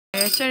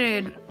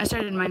Okay, I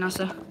started mine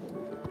also.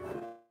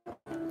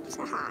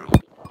 So hi.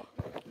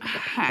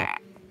 Hi.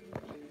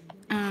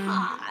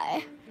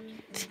 Hi.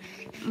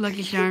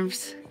 Lucky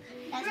Charms.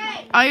 That's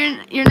my Oh,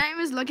 your name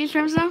is Lucky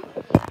Charms now?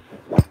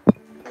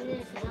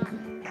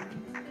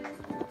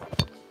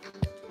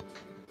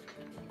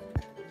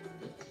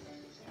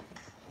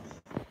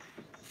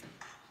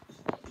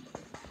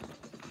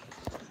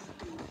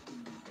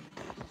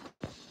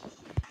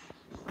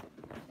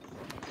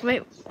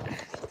 Wait.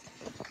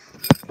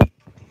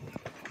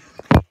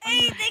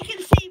 Hey, they can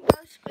see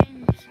both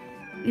screens.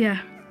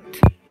 Yeah.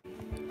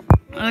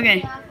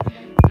 Okay.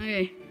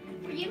 Okay.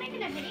 Are you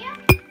making a video?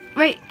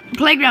 Wait.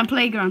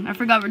 Playground. I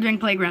forgot we're doing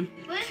playground.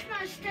 Where's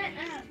my stand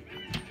up?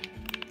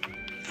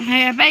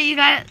 Hey, I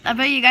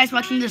bet you guys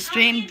watching the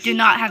stream do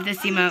not have this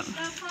emote.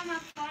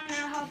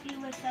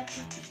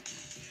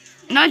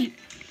 No.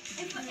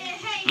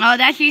 Oh,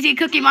 that's easy.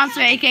 Cookie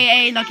Monster,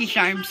 aka Lucky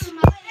Charms. Who's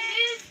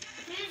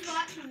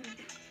watching me?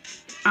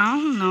 I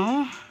don't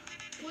know.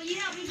 Will you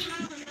help me get my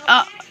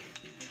controller?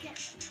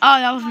 Oh,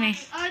 that was me.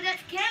 Oh,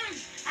 that's Kevin.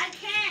 I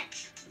can't.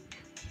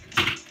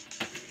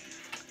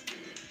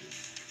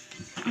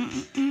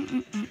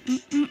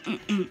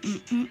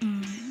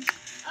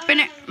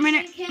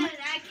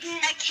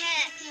 I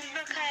can't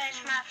because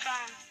my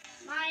phone.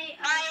 My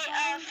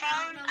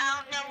phone. I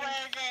don't know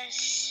where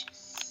this.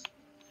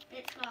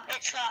 It's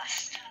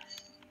lost.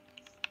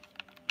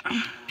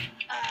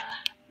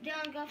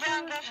 Dylan, go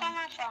find my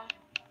phone.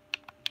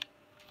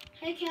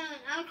 Hey, Kevin,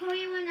 I'll call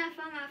you when I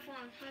find my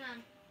phone. Hold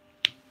on.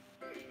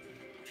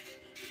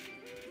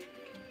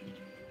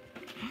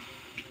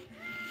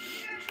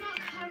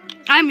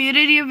 I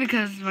muted you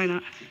because why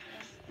not?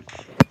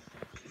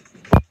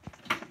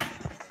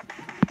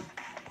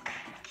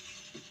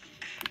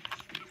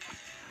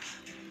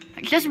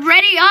 Just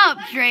ready up,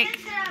 Drake.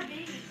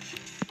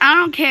 I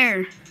don't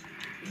care.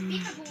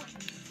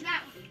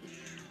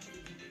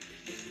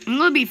 I'm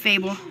gonna be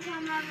Fable.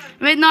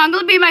 Wait, no, I'm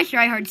gonna be my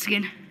Try Hard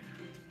skin.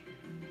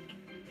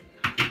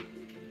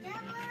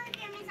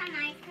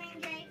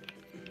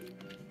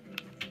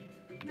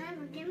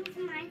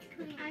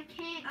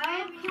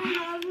 I'll come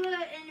over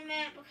in a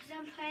minute because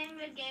I'm playing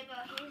with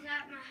Gabriel. He's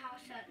at my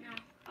house right now.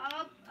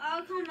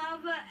 I'll come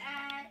over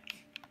at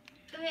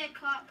 3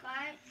 o'clock,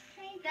 right?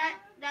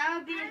 That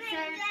will be in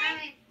 7.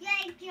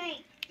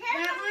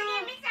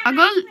 I'll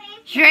go,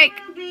 Drake.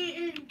 That will be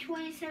in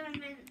 27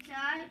 minutes,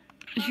 right?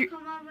 I'll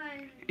come over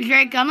and...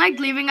 Drake, I'm like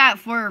leaving at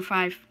 4 or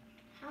 5.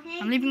 Okay.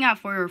 I'm leaving at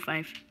 4 or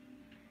 5.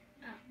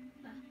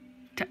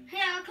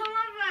 Hey, I'll come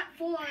over at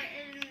 4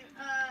 and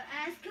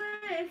ask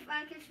her if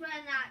I can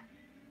spend that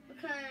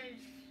because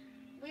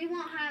we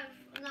won't have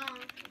long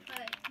to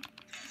play.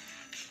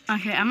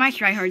 Okay, I might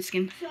Try Hard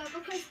skin. So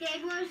because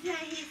Gabriel said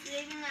he's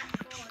leaving at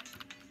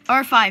 4.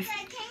 Or 5.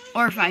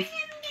 Or 5.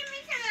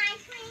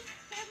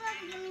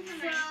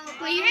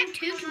 Well, you have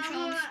 2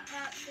 controls.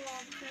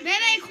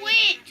 Baby,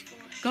 quit!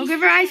 Go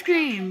give her ice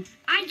cream.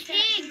 I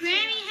can't.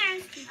 Grammy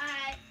has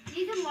to.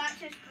 You can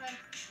watch us play.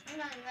 I'm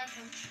not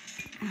letting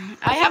him.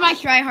 I have my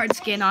Try Hard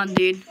skin on,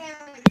 dude.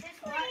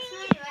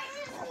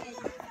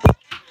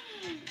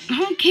 I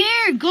don't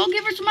care. Go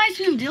give her some ice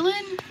cream,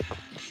 Dylan.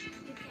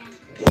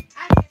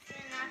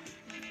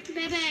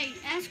 Baby,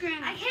 ask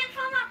Grandma. I can't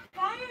find my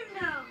phone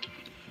though.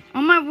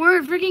 Oh my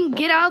word, freaking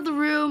get out of the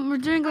room. We're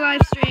doing a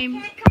live stream. I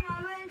can't come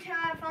over until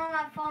I find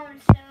my phone,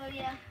 so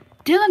yeah.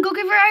 Dylan, go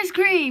give her ice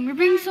cream. You're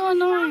being so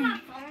annoying. My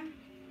phone.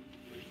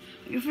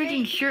 You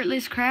freaking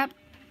shirtless crap.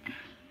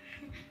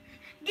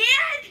 Yeah,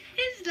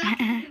 it's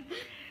not.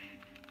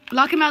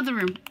 Lock him out of the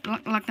room.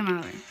 Lock them out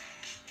of the room.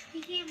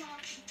 He can't walk.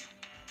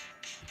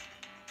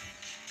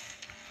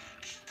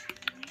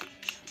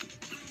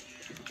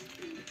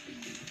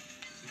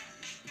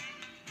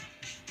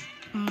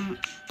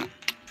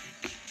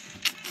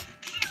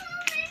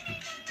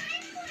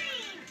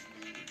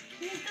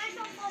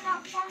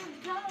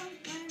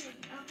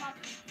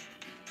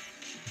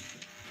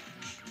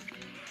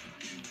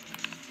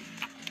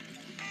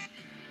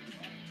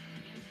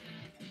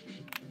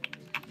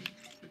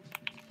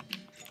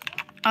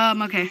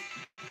 Okay.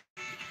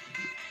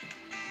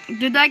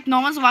 Dude, like,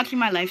 no one's watching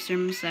my live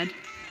stream instead.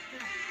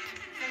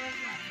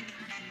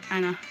 I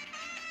know.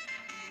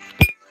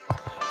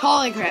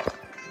 Holy crap.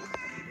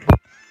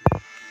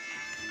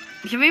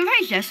 Should we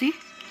invite Jesse?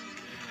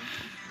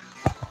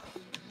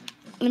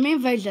 Let me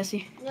invite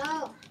Jesse.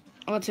 No.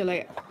 Oh, too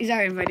late. He's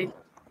already invited.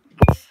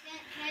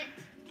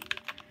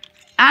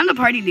 I'm the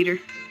party leader.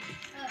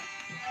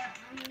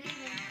 I'm leaving.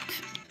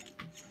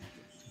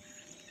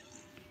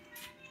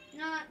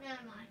 No,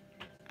 never mind.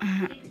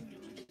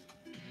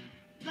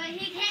 But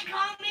he can't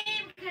call me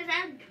because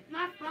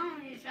my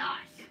phone is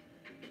lost.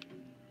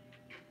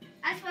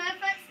 I swear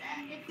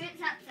if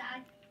it's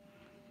outside.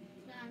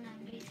 No,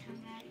 beach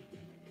outside.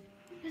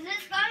 Because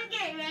it's going to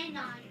get rain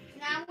on.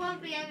 And I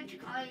won't be able to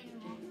call you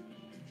anymore.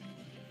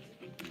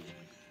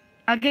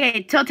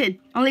 Okay, tilted.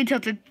 Only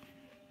tilted.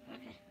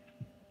 Okay.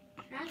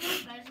 Not so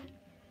pleasant.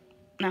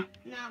 No.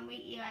 No, I'll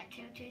meet you at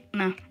tilted.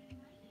 No.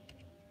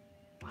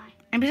 Why?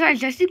 And besides,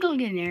 Jesse's gonna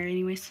get an error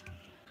anyways.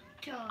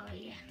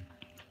 Toy.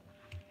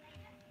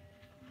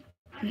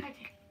 I'm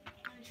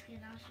just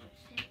kidding. I'll switch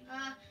team.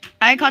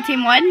 I call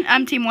team 1.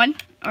 I'm team 1,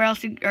 or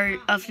else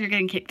you're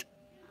getting kicked.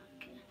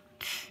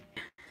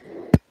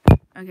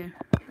 Okay.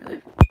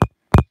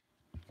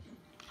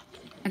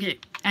 Okay.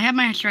 I have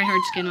my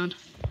tryhard skin on.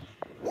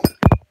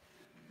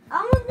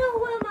 I want to know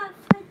where my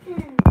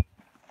freaking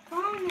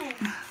phone is.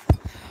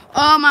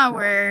 Oh my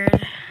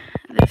word!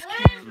 This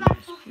Where's my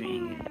camera's phone?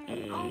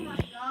 being Oh my a.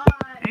 god.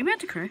 Are you about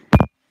to cry?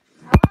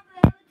 I won't be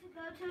able to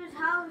go to his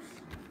house.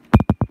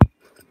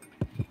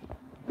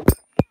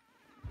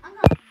 I'm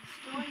going to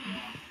destroy you.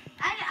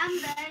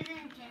 I'm better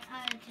than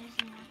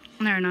Jesse.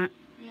 No, you're not.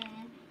 Yeah.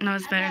 No,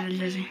 it's better than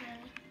Jesse.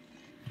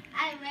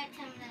 I wrecked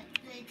him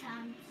like 3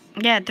 times.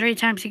 Yeah, 3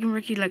 times. He can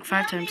wreck you like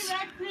 5 times. He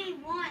wrecked me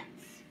once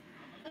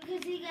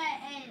because he got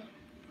A.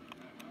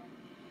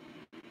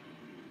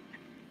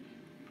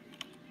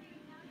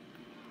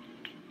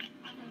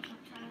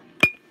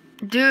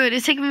 Dude,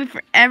 it's taking me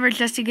forever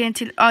just to get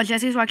into. Oh,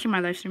 Jesse's watching my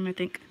live stream, I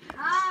think.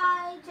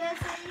 Hi,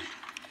 Jesse.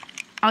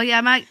 Oh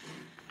yeah,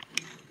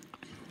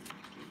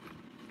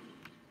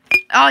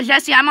 Oh,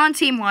 Jesse, I'm on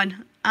team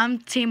 1. I'm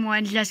team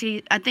 1.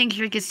 Jesse, I think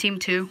Drake is team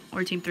 2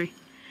 or team 3. No,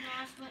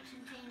 I'm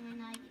switching team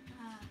when I get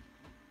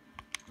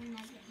my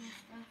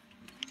stuff.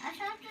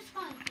 Actually, I'm just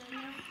going to kill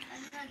you.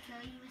 I'm going to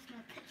kill you with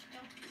my pistol.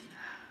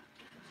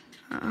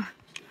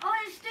 Oh,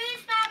 it's stream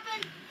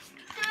snapping.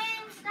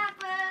 Stream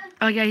snapper.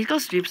 Oh yeah, he's gonna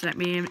stream snap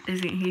me,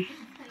 isn't he?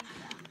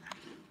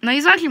 No,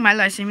 he's watching my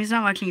live stream. He's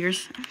not watching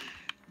yours.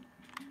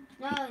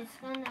 No, it's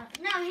gonna.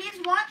 No,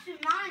 he's watching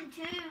mine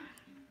too.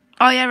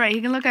 Oh yeah, right. He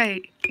can look at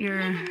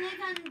your. You can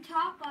look on the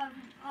top of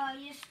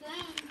your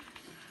screen.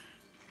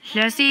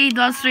 Jesse,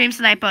 don't stream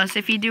snipe us.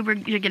 If you do,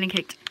 you're getting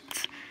kicked.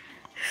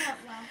 Oh,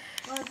 well,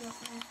 we'll go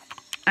for it.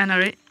 I know,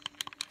 right?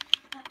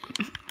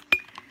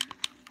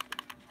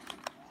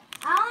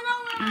 I don't know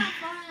where my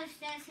phone is,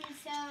 Jesse,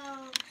 so...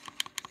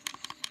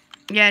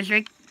 Yeah,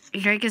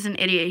 Drake is an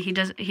idiot.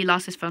 He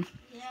lost his phone.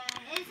 Yeah,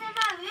 it's in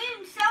my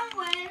room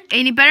somewhere.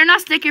 And you better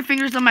not stick your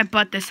fingers on my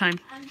butt this time.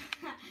 I'm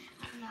not.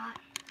 Yeah,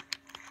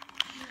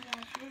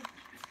 I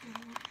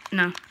should.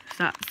 No,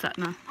 stop,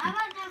 no. How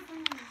about no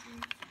finger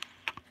machine?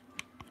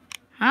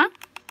 Huh?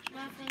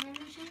 No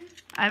finger machine?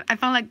 I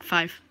found like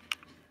 5.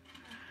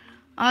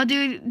 Oh,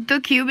 dude, the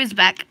cube is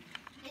back.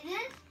 It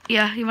is?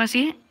 Yeah, you wanna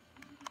see it?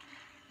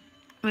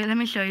 Wait, let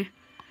me show you.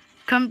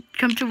 Come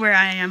to where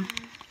I am.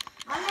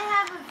 I may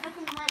have a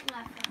freaking hunt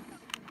left.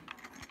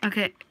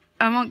 Okay,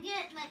 I won't. Get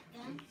like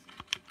guns.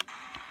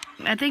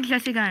 I think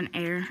Jesse got an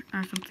air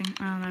or something.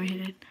 I don't know. He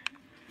did.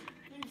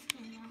 I'm just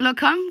kidding, no. Look,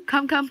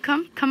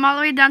 come all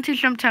the way down to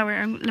Trump Tower.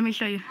 And let me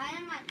show you. I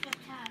am at Trip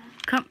Tower.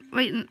 Come,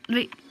 wait.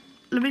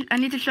 Let me. I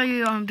need to show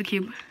you the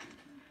cube.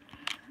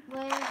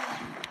 Where is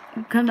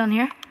it? Come down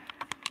here.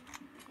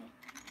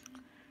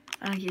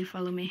 Okay,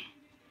 follow me.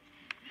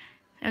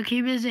 The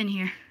cube is in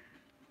here.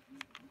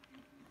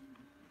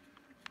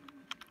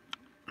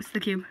 It's the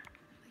cube.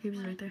 The cube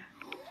is right there.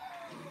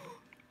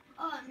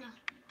 Oh, no.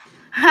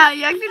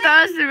 You actually thought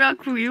it was the real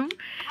cube?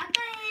 I thought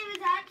he was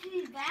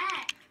actually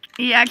back.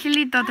 You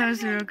actually thought that was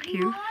the real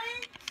cube?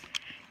 What?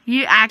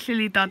 You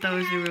actually thought that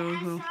was the Yeah, real I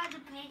cube. saw the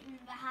painting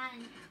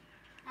behind.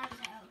 I was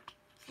like, oh,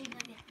 see, look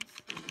at this.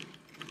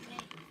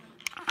 Wait.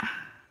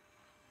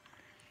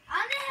 I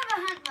only have a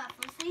hunt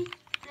rifle, see?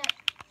 Look.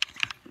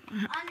 I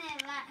only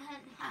have a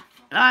hunt rifle.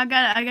 Oh,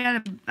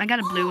 I got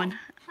a blue one.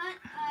 Hunt,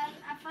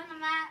 I found a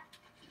map.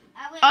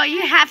 Oh,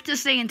 you have to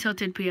stay in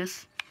tilted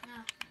PS. No.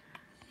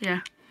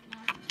 Yeah.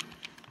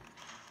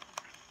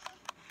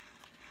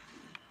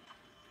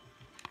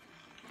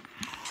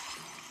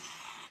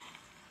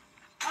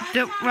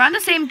 Dude, we're on the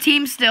same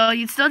team still.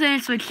 You still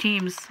didn't switch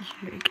teams.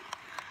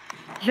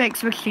 Drake,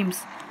 switch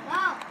teams. No.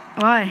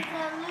 Why?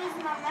 I'll lose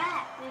my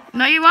map.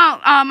 No, you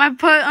won't. I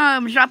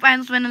put drop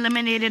items when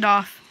eliminated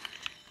off.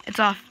 It's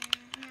off.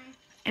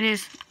 It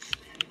is.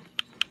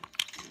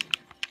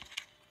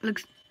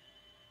 Looks.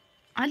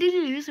 How did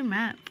you lose your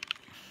map?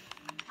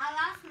 I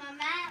lost my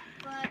map,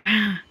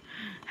 but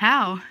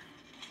How?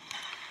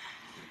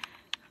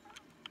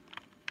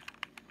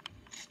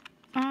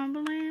 I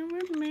believe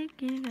we're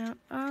making it.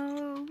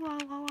 Oh, whoa,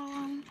 whoa,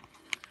 whoa.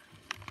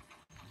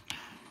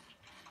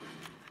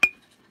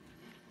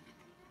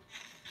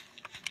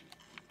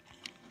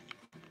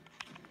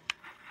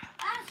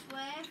 I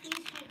swear,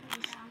 please shoot me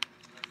down.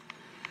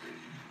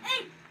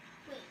 Hey!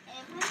 Wait,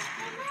 airplane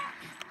came back?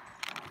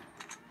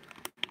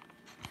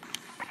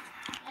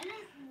 I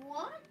didn't,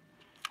 what?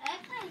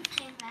 Airplane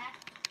came back.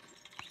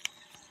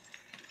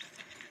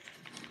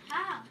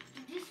 How?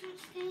 Did you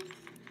switch teams?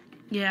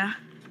 Yeah.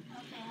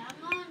 Okay,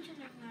 I'm going to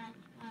the map.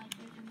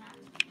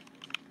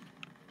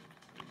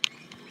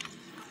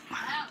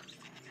 Wow.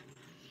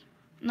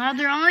 No,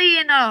 they're only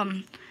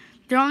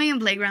in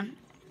playground.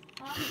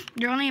 Oh,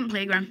 They're only in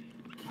playground.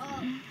 oh.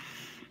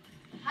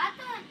 I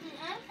thought the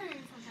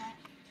airplanes were back.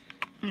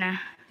 Nah.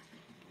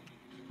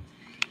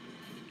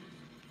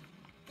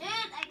 Dude,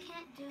 I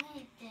can't do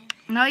anything.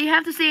 No, you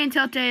have to stay in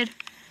tilted.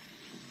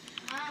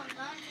 I'm going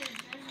to the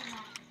treasure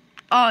map.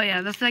 Oh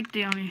yeah, that's like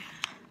the only.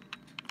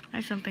 I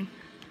or something.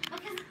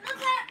 Because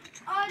look at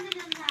all the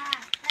guns I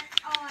have. That's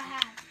all I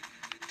have.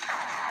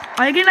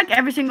 Oh, you get like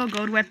every single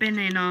gold weapon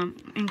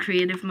in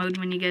creative mode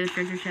when you get a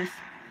treasure chest.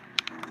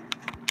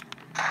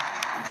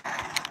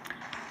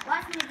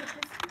 Watch me get this.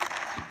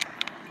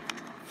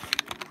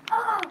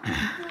 Oh,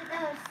 dude,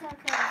 that was so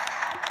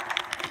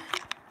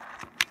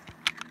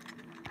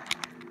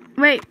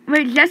close.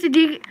 Wait, Jesse,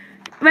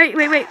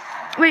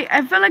 wait.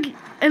 I feel like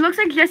it looks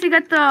like Jesse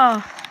got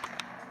the.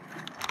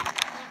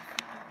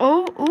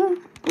 Oh.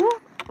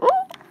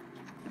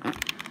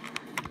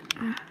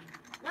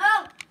 No.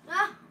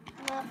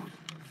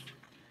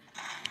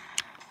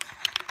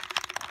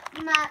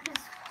 The map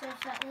is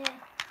just right here.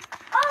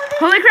 Oh, this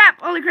Holy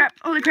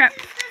crap!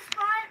 is the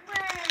spot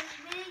where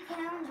Big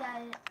Hound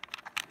got it.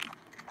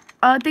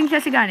 I think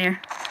Jesse got in here.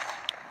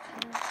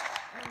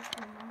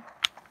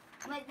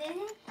 Wait, did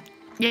he?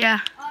 Yeah.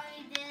 Oh,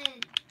 he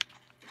did.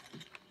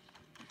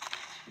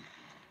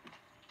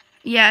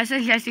 Yeah, it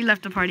says Jesse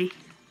left the party.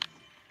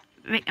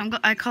 Wait,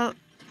 I call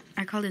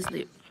his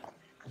loot.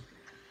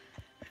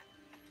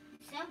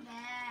 So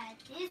bad.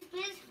 His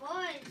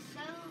PS4 is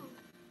so...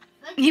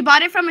 Look He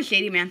bought it from a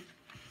shady man.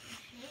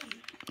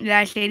 at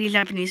Yeah, shady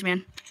Japanese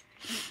man.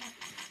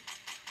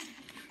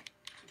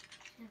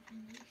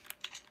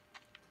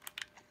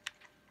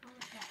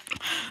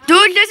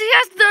 Dude, Jesse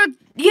has the.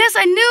 Yes,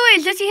 I knew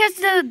it. Jesse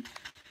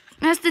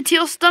has the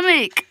teal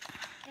stomach.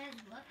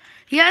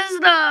 He has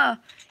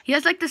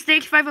like the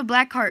stage 5 of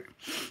Blackheart.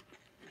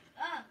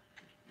 Oh,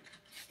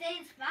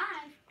 stage 5?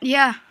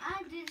 Yeah.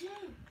 I did too.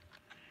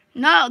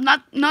 No,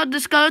 not the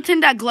skeleton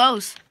that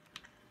glows.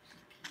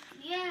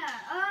 Yeah,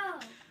 oh.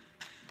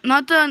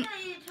 Not I the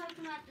thought you were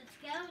talking about the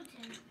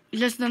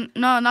skeleton.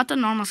 not the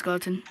normal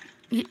skeleton.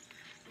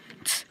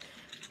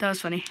 That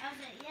was funny. I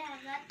was like, yeah, I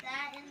got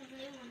that and the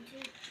blue one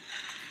too.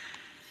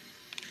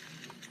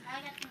 I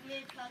got the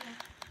blue color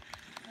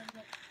of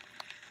it.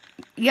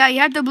 Yeah, he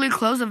had the blue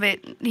clothes of it.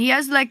 He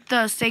has like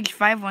the stage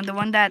 5 one, the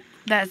one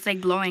that's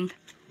like glowing.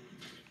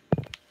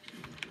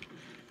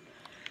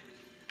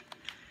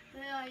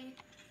 Where are you?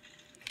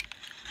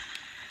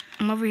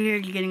 I'm over here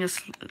getting a. Oh,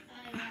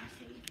 yeah, I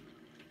see you.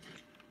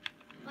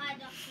 Well, I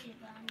don't see it,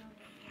 but I know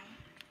where you are.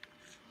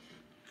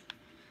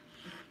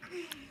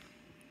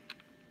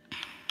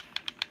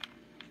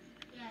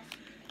 Yeah, I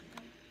see you right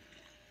there.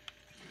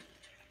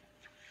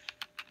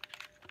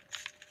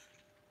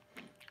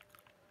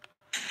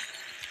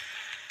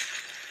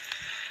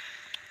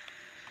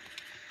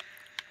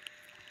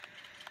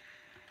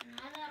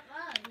 Not up,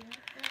 oh, you're up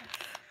there.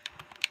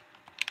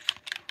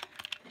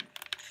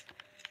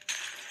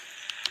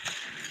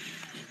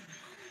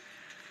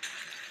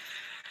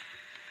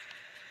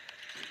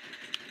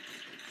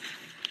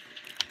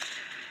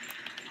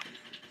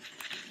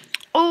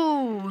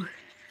 Oh,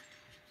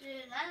 Dude,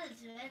 that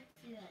is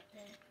risky right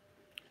there.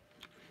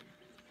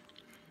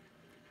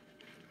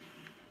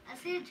 I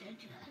see a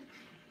judge.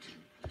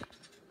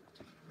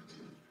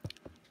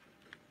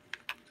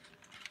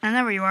 I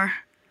know where you are.